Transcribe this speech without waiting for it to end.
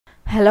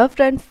Hello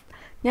friends,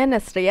 ഞാൻ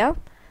നസ്രിയ.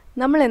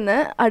 നമ്മളിന്ന്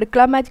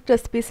അടുക്കള മാജിക്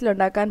റെസിപ്പീസിൽ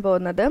ഉണ്ടാക്കാൻ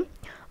പോകുന്നത്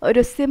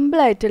ഒരു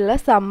സിമ്പിളായിട്ടുള്ള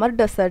സമ്മർ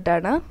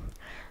ഡെസേർട്ടാണ്.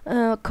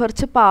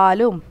 കുറച്ച്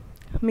പാലും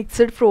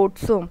മിക്സ്ഡ്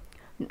ഫ്രൂട്ട്സും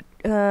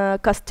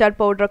കസ്റ്റാർഡ്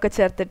പൗഡറൊക്കെ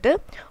ചേർത്തിട്ട്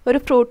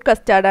ഒരു ഫ്രൂട്ട്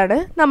കസ്റ്റാർഡാണ്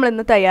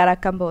നമ്മളിന്ന്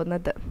തയ്യാറാക്കാൻ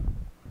പോകുന്നത്.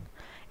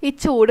 ഈ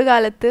ചൂട്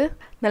കാലത്ത്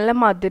നല്ല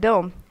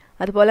മധുരവും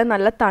അതുപോലെ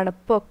നല്ല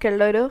തണുപ്പൊക്കെ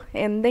ഉള്ളൊരു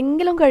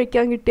എന്തെങ്കിലും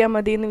കഴിക്കാൻ കിട്ടിയാൽ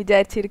മതി എന്ന്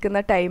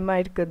വിചാരിച്ചിരിക്കുന്ന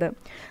ടൈമായിരിക്കും ഇത്.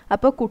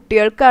 അപ്പോൾ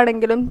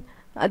കുട്ടികൾക്കാണെങ്കിലും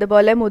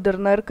അതുപോലെ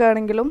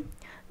മുതിർന്നവർക്കാണെങ്കിലും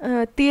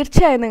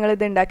തീർച്ചയായും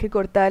നിങ്ങളിത് ഉണ്ടാക്കി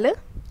കൊടുത്താൽ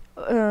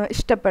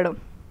ഇഷ്ടപ്പെടും.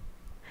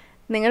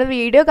 നിങ്ങൾ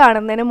വീഡിയോ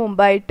കാണുന്നതിന്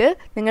മുമ്പായിട്ട്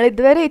നിങ്ങൾ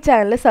ഇതുവരെ ഈ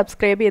ചാനൽ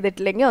സബ്സ്ക്രൈബ്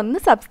ചെയ്തിട്ടില്ലെങ്കിൽ ഒന്ന്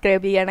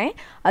സബ്സ്ക്രൈബ് ചെയ്യണേ.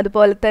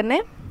 അതുപോലെ തന്നെ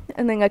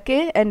നിങ്ങൾക്ക്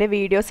എൻ്റെ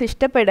വീഡിയോസ്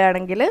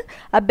ഇഷ്ടപ്പെടുകയാണെങ്കിൽ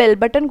ആ ബെൽ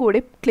ബട്ടൺ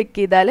കൂടി ക്ലിക്ക്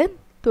ചെയ്താൽ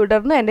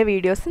തുടർന്ന് എൻ്റെ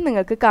വീഡിയോസ്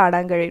നിങ്ങൾക്ക്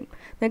കാണാൻ കഴിയും,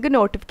 നിങ്ങൾക്ക്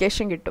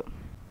നോട്ടിഫിക്കേഷൻ കിട്ടും.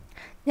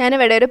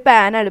 ഞാനിവിടെ ഒരു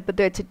പാൻ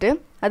അടുപ്പത്ത് വെച്ചിട്ട്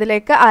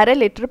അതിലേക്ക് 1/2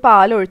 ലിറ്റർ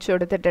പാൽ ഒഴിച്ചു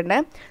കൊടുത്തിട്ടുണ്ട്.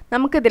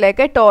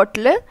 നമുക്കിതിലേക്ക്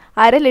ടോട്ടൽ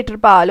 1/2 ലിറ്റർ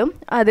പാലും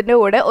അതിൻ്റെ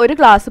കൂടെ 1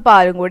 ഗ്ലാസ്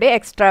പാലും കൂടി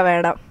എക്സ്ട്രാ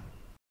വേണം.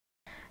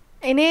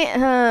 ഇനി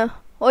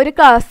 1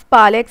 ഗ്ലാസ്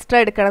പാൽ എക്സ്ട്രാ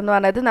എടുക്കണം എന്ന്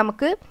പറഞ്ഞത്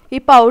നമുക്ക് ഈ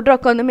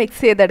പൗഡറൊക്കെ ഒന്ന്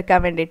മിക്സ്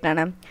ചെയ്തെടുക്കാൻ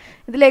വേണ്ടിയിട്ടാണ്.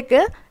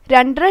 ഇതിലേക്ക്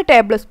 2.5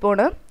 ടേബിൾ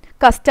സ്പൂണ്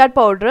കസ്റ്റാർഡ്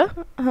പൗഡർ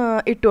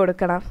ഇട്ട്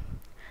കൊടുക്കണം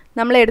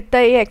നമ്മളെടുത്ത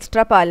ഈ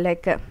എക്സ്ട്രാ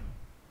പാലിലേക്ക്.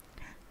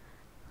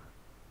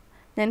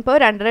 ഞാനിപ്പോൾ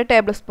 2.5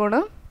 ടേബിൾ സ്പൂണ്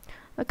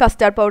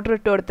കസ്റ്റാർഡ് പൗഡർ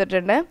ഇട്ട്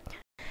കൊടുത്തിട്ടുണ്ട്.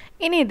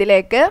 ഇനി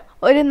ഇതിലേക്ക്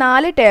ഒരു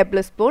 4 ടേബിൾ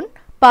സ്പൂൺ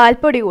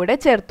പാൽപ്പൊടി കൂടെ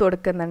ചേർത്ത്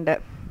കൊടുക്കുന്നുണ്ട്.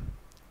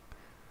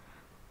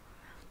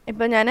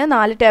 ഇപ്പോൾ ഞാൻ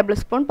 4 ടേബിൾ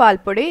സ്പൂൺ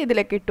പാൽപ്പൊടി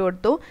ഇതിലേക്ക് ഇട്ട്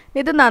കൊടുത്തു.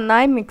 ഇത്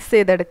നന്നായി മിക്സ്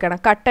ചെയ്തെടുക്കണം,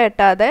 കട്ട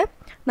കെട്ടാതെ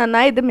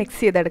നന്നായി ഇത്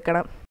മിക്സ്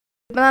ചെയ്തെടുക്കണം.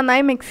 ഇപ്പോൾ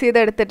നന്നായി മിക്സ്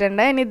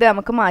ചെയ്തെടുത്തിട്ടുണ്ട്. ഇനി ഇത്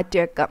നമുക്ക് മാറ്റി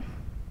വെക്കാം.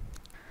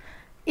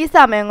 ഈ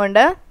സമയം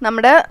കൊണ്ട്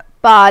നമ്മുടെ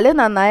പാല്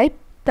നന്നായി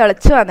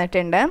തിളച്ച്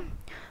വന്നിട്ടുണ്ട്.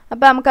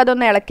 അപ്പോൾ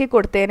നമുക്കതൊന്ന് ഇളക്കി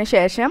കൊടുത്തതിന്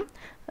ശേഷം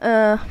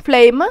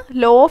ഫ്ലെയിം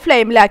ലോ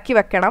ഫ്ലെയിമിലാക്കി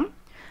വെക്കണം.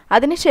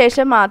 അതിന്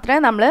ശേഷം മാത്രമേ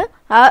നമ്മൾ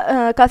ആ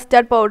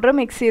കസ്റ്റാർഡ് പൗഡർ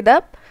മിക്സ് ചെയ്ത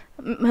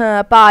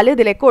പാൽ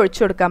ഇതിലേക്ക്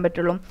ഒഴിച്ചു കൊടുക്കാൻ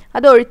പറ്റുള്ളൂ.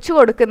 അത് ഒഴിച്ചു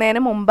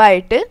കൊടുക്കുന്നതിന്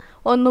മുമ്പായിട്ട്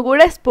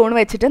ഒന്നുകൂടെ സ്പൂൺ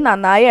വെച്ചിട്ട്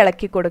നന്നായി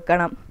ഇളക്കി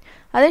കൊടുക്കണം.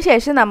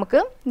 അതിനുശേഷം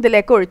നമുക്ക്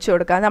ഇതിലേക്ക് ഒഴിച്ചു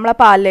കൊടുക്കാം, നമ്മളെ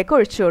പാലിലേക്ക്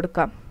ഒഴിച്ചു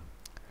കൊടുക്കാം.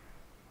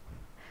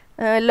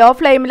 ലോ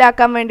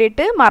ഫ്ലെയിമിലാക്കാൻ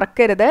വേണ്ടിയിട്ട്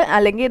മറക്കരുത്,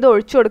 അല്ലെങ്കിൽ ഇത്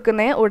ഒഴിച്ചു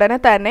കൊടുക്കുന്ന ഉടനെ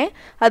തന്നെ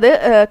അത്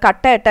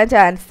കട്ട കെട്ടാൻ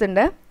ചാൻസ്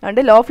ഉണ്ട്.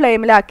 അതുകൊണ്ട് ലോ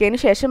ഫ്ലെയിമിലാക്കിയതിന്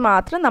ശേഷം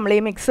മാത്രം നമ്മൾ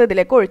ഈ മിക്സ്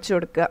ഇതിലേക്ക് ഒഴിച്ചു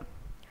കൊടുക്കുക.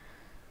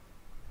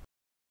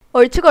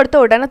 ഒഴിച്ചു കൊടുത്ത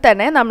ഉടനെ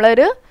തന്നെ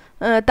നമ്മളൊരു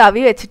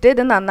തവി വെച്ചിട്ട്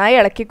ഇത് നന്നായി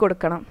ഇളക്കി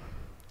കൊടുക്കണം.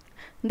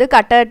 ഇത്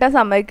കട്ട കെട്ടാൻ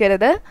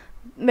സമ്മതിക്കരുത്,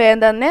 വേഗം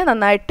തന്നെ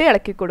നന്നായിട്ട്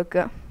ഇളക്കി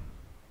കൊടുക്കുക.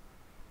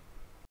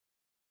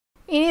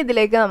 ഇനി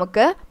ഇതിലേക്ക്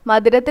നമുക്ക്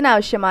മധുരത്തിന്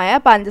ആവശ്യമായ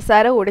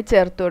പഞ്ചസാര കൂടി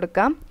ചേർത്ത്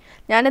കൊടുക്കാം.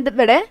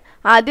 ഞാനിതിവിടെ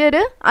ആദ്യം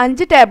ഒരു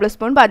 5 ടേബിൾ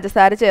സ്പൂൺ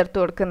പഞ്ചസാര ചേർത്ത്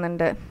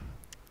കൊടുക്കുന്നുണ്ട്.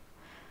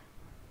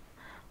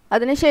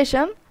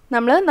 അതിനുശേഷം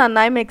നമ്മൾ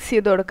നന്നായി മിക്സ്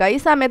ചെയ്ത് കൊടുക്കുക. ഈ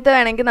സമയത്ത്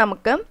വേണമെങ്കിൽ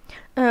നമുക്ക്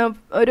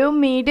ഒരു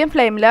മീഡിയം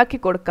ഫ്ലെയിമിലാക്കി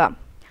കൊടുക്കാം,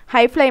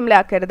 ഹൈ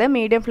ഫ്ലെയിമിലാക്കരുത്,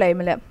 മീഡിയം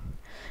ഫ്ലെയിമിൽ.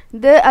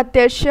 ഇത്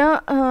അത്യാവശ്യം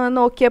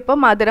നോക്കിയപ്പോൾ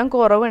മധുരം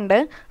കുറവുണ്ട്.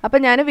 അപ്പോൾ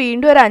ഞാൻ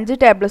വീണ്ടും ഒരു 5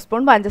 ടേബിൾ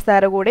സ്പൂൺ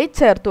പഞ്ചസാര കൂടി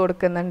ചേർത്ത്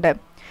കൊടുക്കുന്നുണ്ട്.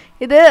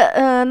 ഇത്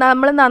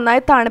നമ്മൾ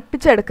നന്നായി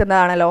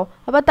തണുപ്പിച്ചെടുക്കുന്നതാണല്ലോ,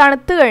 അപ്പോൾ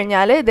തണുത്ത്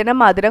കഴിഞ്ഞാൽ ഇതിൻ്റെ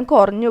മധുരം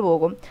കുറഞ്ഞു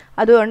പോകും.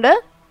 അതുകൊണ്ട്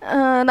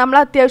നമ്മൾ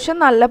അത്യാവശ്യം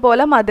നല്ല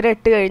പോലെ മധുരം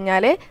ഇട്ട്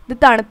കഴിഞ്ഞാൽ ഇത്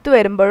തണുത്ത്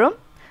വരുമ്പോഴും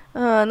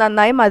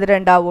നന്നായി മധുരം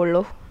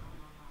ഉണ്ടാവുള്ളൂ.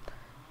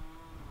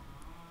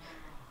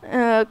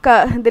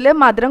 ഇതിൽ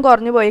മധുരം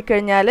കുറഞ്ഞു പോയി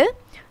കഴിഞ്ഞാൽ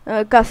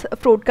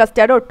ഫ്രൂട്ട്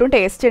കസ്റ്റാർഡ് ഒട്ടും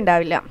ടേസ്റ്റ്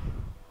ഉണ്ടാവില്ല.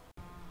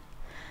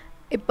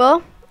 ഇപ്പോൾ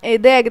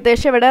ഇത്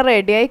ഏകദേശം ഇവിടെ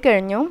റെഡിയായി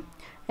കഴിഞ്ഞു.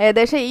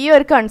 ഏകദേശം ഈ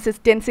ഒരു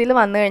കൺസിസ്റ്റൻസിയിൽ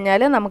വന്നു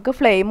കഴിഞ്ഞാൽ നമുക്ക്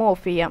ഫ്ലെയിം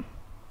ഓഫ് ചെയ്യാം.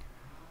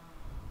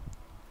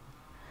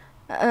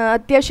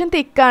 അത്യാവശ്യം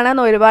തിക്കാണ്,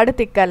 ഒരുപാട്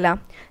തിക്കല്ല.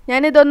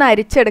 ഞാനിതൊന്ന്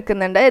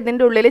അരിച്ചെടുക്കുന്നുണ്ട്.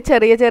 ഇതിൻ്റെ ഉള്ളിൽ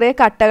ചെറിയ ചെറിയ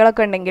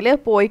കട്ടകളൊക്കെ ഉണ്ടെങ്കിൽ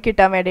പോയി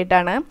കിട്ടാൻ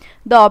വേണ്ടിയിട്ടാണ്.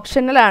 ഇത്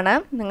ഓപ്ഷണലാണ്,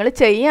 നിങ്ങൾ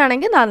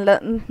ചെയ്യുകയാണെങ്കിൽ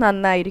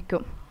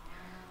നന്നായിരിക്കും.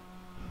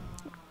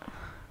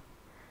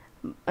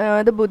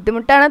 ഇത്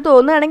ബുദ്ധിമുട്ടാണ്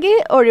തോന്നുകയാണെങ്കിൽ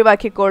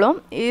ഒഴിവാക്കിക്കോളും,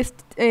 ഈ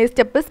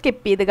സ്റ്റെപ്പ്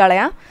സ്കിപ്പ് ചെയ്ത്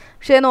കളയാം.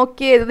 പക്ഷേ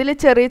നോക്കി ഇതിൽ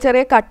ചെറിയ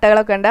ചെറിയ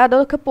കട്ടകളൊക്കെ ഉണ്ട്,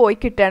 അതൊക്കെ പോയി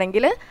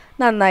കിട്ടുകയാണെങ്കിൽ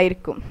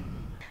നന്നായിരിക്കും.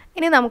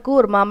 ഇനി നമുക്ക്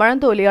ഉറുമാമ്പഴം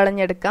തൊലി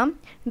കളഞ്ഞെടുക്കാം.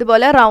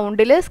 ഇതുപോലെ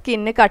റൗണ്ടിൽ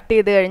സ്കിന്ന് കട്ട്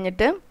ചെയ്ത്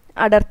കഴിഞ്ഞിട്ട്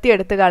അടർത്തി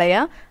എടുത്ത്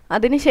കളയുക.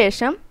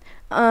 അതിനുശേഷം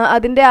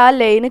അതിൻ്റെ ആ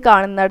ലൈന്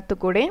കാണുന്നിടത്ത്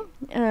കൂടി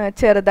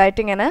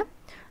ചെറുതായിട്ടിങ്ങനെ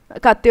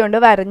കത്തി കൊണ്ട്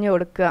വരഞ്ഞു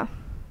കൊടുക്കുക.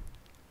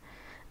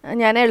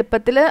 ഞാൻ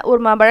എളുപ്പത്തിൽ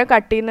ഉറുമാമ്പഴം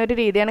കട്ട് ചെയ്യുന്ന ഒരു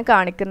രീതിയാണ്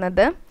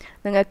കാണിക്കുന്നത്.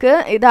 നിങ്ങൾക്ക്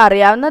ഇത്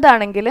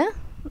അറിയാവുന്നതാണെങ്കിൽ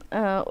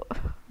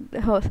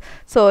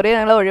സോറി,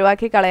 നിങ്ങൾ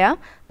ഒഴിവാക്കി കളയാം.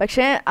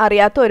 പക്ഷേ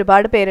അറിയാത്ത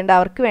ഒരുപാട് പേരുണ്ട്,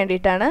 അവർക്ക്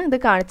വേണ്ടിയിട്ടാണ് ഇത്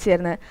കാണിച്ചു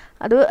തരുന്നത്.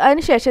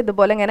 അതിനുശേഷം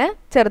ഇതുപോലെ ഇങ്ങനെ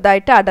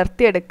ചെറുതായിട്ട്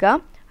അടർത്തിയെടുക്കുക.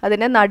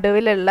 അതിൻ്റെ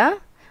നടുവിലുള്ള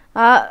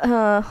ആ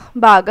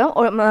ഭാഗം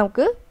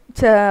നമുക്ക്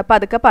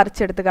പതുക്കെ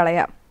പറിച്ചെടുത്ത്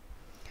കളയാം.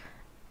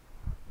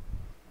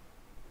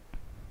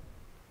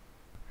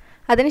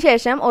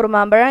 അതിനുശേഷം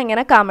ഉറുമാമ്പഴം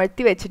ഇങ്ങനെ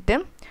കമഴ്ത്തി വെച്ചിട്ട്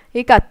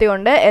ഈ കത്തി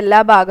കൊണ്ട് എല്ലാ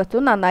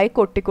ഭാഗത്തും നന്നായി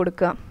കൊട്ടി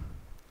കൊടുക്കുക.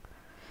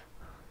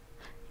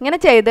 ഇങ്ങനെ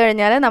ചെയ്തു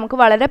കഴിഞ്ഞാൽ നമുക്ക്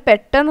വളരെ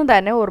പെട്ടെന്ന്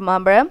തന്നെ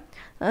ഉറുമാമ്പഴം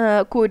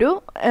കുരു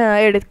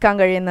എടുക്കാൻ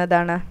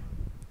കഴിയുന്നതാണ്.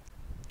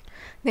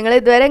 നിങ്ങൾ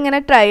ഇതുവരെ ഇങ്ങനെ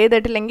ട്രൈ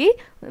ചെയ്തിട്ടില്ലെങ്കിൽ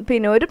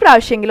പിന്നെ ഒരു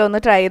പ്രാവശ്യമെങ്കിലും ഒന്ന്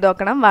ട്രൈ ചെയ്ത്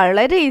നോക്കണം.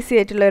 വളരെ ഈസി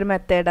ആയിട്ടുള്ള ഒരു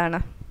മെത്തേഡാണ്.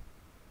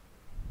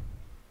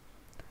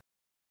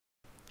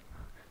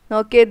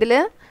 നോക്കിയതിൽ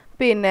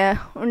പിന്നെ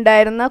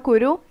ഉണ്ടായിരുന്ന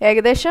കുരു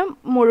ഏകദേശം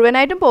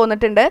മുഴുവനായിട്ടും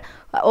പോന്നിട്ടുണ്ട്.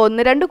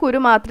 1-2 കുരു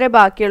മാത്രമേ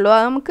ബാക്കിയുള്ളൂ.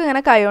 അത് നമുക്ക്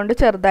ഇങ്ങനെ കൈകൊണ്ട്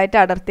ചെറുതായിട്ട്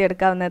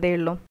അടർത്തിയെടുക്കാവുന്നതേ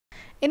ഉള്ളൂ.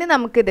 ഇനി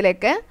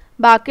നമുക്കിതിലേക്ക്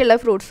ബാക്കിയുള്ള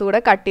ഫ്രൂട്ട്സ് കൂടെ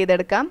കട്ട്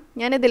ചെയ്തെടുക്കാം.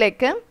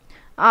 ഞാനിതിലേക്ക്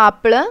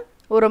ആപ്പിള്,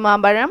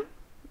 ഉറുമാമ്പഴം,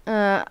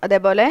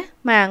 അതേപോലെ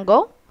മാംഗോ,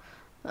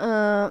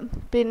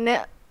 പിന്നെ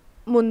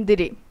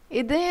മുന്തിരി,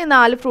 ഇത്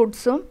 4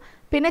 ഫ്രൂട്ട്സും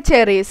പിന്നെ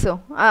ചെറീസും,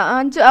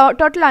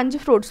 ടോട്ടൽ 5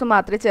 ഫ്രൂട്ട്സും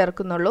മാത്രമേ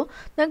ചേർക്കുന്നുള്ളൂ.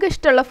 നിങ്ങൾക്ക്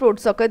ഇഷ്ടമുള്ള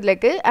ഫ്രൂട്ട്സൊക്കെ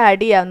ഇതിലേക്ക്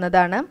ആഡ്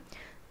ചെയ്യാവുന്നതാണ്.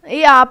 ഈ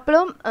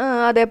ആപ്പിളും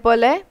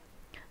അതേപോലെ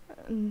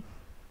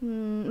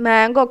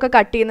മാംഗോ ഒക്കെ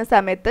കട്ട് ചെയ്യുന്ന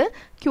സമയത്ത്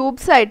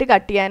ക്യൂബ്സായിട്ട്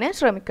കട്ട് ചെയ്യാൻ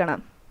ശ്രമിക്കണം.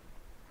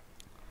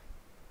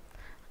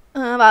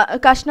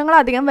 കഷ്ണങ്ങൾ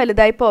അധികം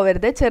വലുതായി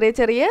പോവരുത്, ചെറിയ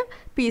ചെറിയ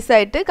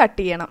പീസായിട്ട് കട്ട്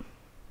ചെയ്യണം.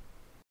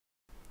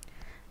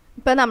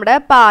 ഇപ്പം നമ്മുടെ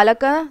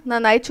പാലൊക്കെ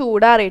നന്നായി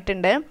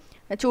ചൂടാറിയിട്ടുണ്ട്.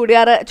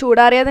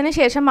 ചൂടാറിയതിന്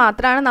ശേഷം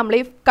മാത്രമാണ് നമ്മൾ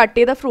ഈ കട്ട്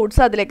ചെയ്ത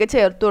ഫ്രൂട്ട്സ് അതിലേക്ക്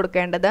ചേർത്ത്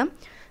കൊടുക്കേണ്ടത്.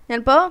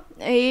 ഞാനിപ്പോൾ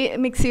ഈ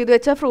മിക്സ് ചെയ്ത്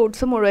വെച്ച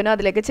ഫ്രൂട്ട്സ് മുഴുവനും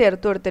അതിലേക്ക്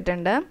ചേർത്ത്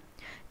കൊടുത്തിട്ടുണ്ട്.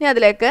 ഇനി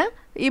അതിലേക്ക്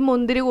ഈ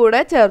മുന്തിരി കൂടെ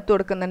ചേർത്ത്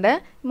കൊടുക്കുന്നുണ്ട്.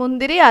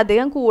 മുന്തിരി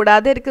അധികം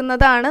കൂടാതെ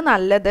ഇരിക്കുന്നതാണ്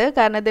നല്ലത്,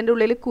 കാരണം ഇതിൻ്റെ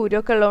ഉള്ളിൽ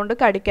കുരുവൊക്കെ ഉള്ളതുകൊണ്ട്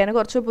കടിക്കാൻ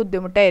കുറച്ച്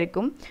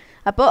ബുദ്ധിമുട്ടായിരിക്കും.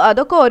 അപ്പോൾ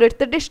അതൊക്കെ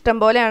ഓരോരുത്തരുടെ ഇഷ്ടം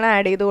പോലെയാണ്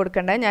ആഡ് ചെയ്ത്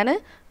കൊടുക്കേണ്ടത്. ഞാൻ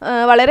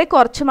വളരെ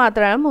കുറച്ച്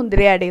മാത്രമാണ്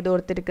മുന്തിരി ആഡ് ചെയ്ത്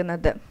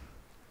കൊടുത്തിരിക്കുന്നത്.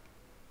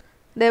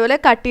 അതേപോലെ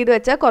കട്ട് ചെയ്ത്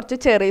വെച്ച കുറച്ച്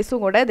ചെറീസും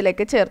കൂടെ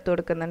ഇതിലേക്ക് ചേർത്ത്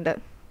കൊടുക്കുന്നുണ്ട്.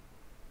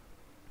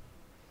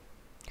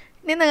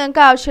 ഇനി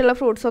നിങ്ങൾക്ക് ആവശ്യമുള്ള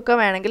ഫ്രൂട്ട്സൊക്കെ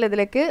വേണമെങ്കിൽ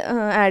ഇതിലേക്ക്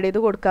ആഡ് ചെയ്ത്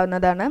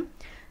കൊടുക്കാവുന്നതാണ്.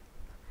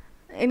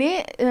 ഇനി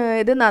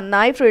ഇത്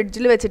നന്നായി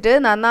ഫ്രിഡ്ജിൽ വെച്ചിട്ട്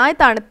നന്നായി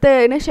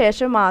തണുത്തതിന്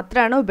ശേഷം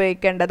മാത്രമാണ്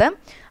ഉപയോഗിക്കേണ്ടത്,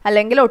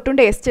 അല്ലെങ്കിൽ ഒട്ടും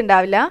ടേസ്റ്റ്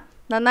ഉണ്ടാവില്ല.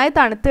 നന്നായി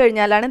തണുത്ത്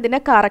കഴിഞ്ഞാലാണ്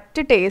ഇതിൻ്റെ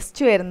കറക്റ്റ്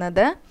ടേസ്റ്റ്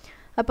വരുന്നത്.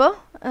 അപ്പോൾ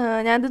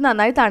ഞാനിത്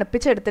നന്നായി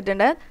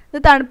തണുപ്പിച്ചെടുത്തിട്ടുണ്ട്. ഇത്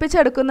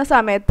തണുപ്പിച്ചെടുക്കുന്ന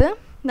സമയത്ത്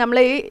നമ്മൾ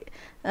ഈ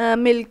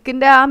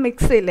മിൽക്കിൻ്റെ ആ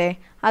മിക്സ് ഇല്ലേ,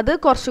 അത്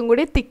കുറച്ചും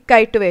കൂടി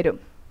തിക്കായിട്ട് വരും.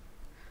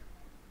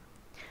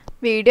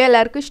 വീഡിയോ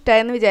എല്ലാവർക്കും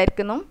ഇഷ്ടമായെന്ന്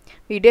വിചാരിക്കുന്നു.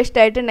 വീഡിയോ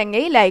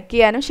ഇഷ്ടമായിട്ടുണ്ടെങ്കിൽ ലൈക്ക്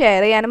ചെയ്യാനും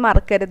ഷെയർ ചെയ്യാനും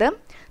മറക്കരുത്.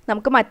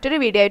 നമുക്ക് മറ്റൊരു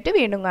വീഡിയോ ആയിട്ട്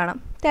വീണ്ടും കാണാം.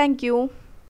 താങ്ക്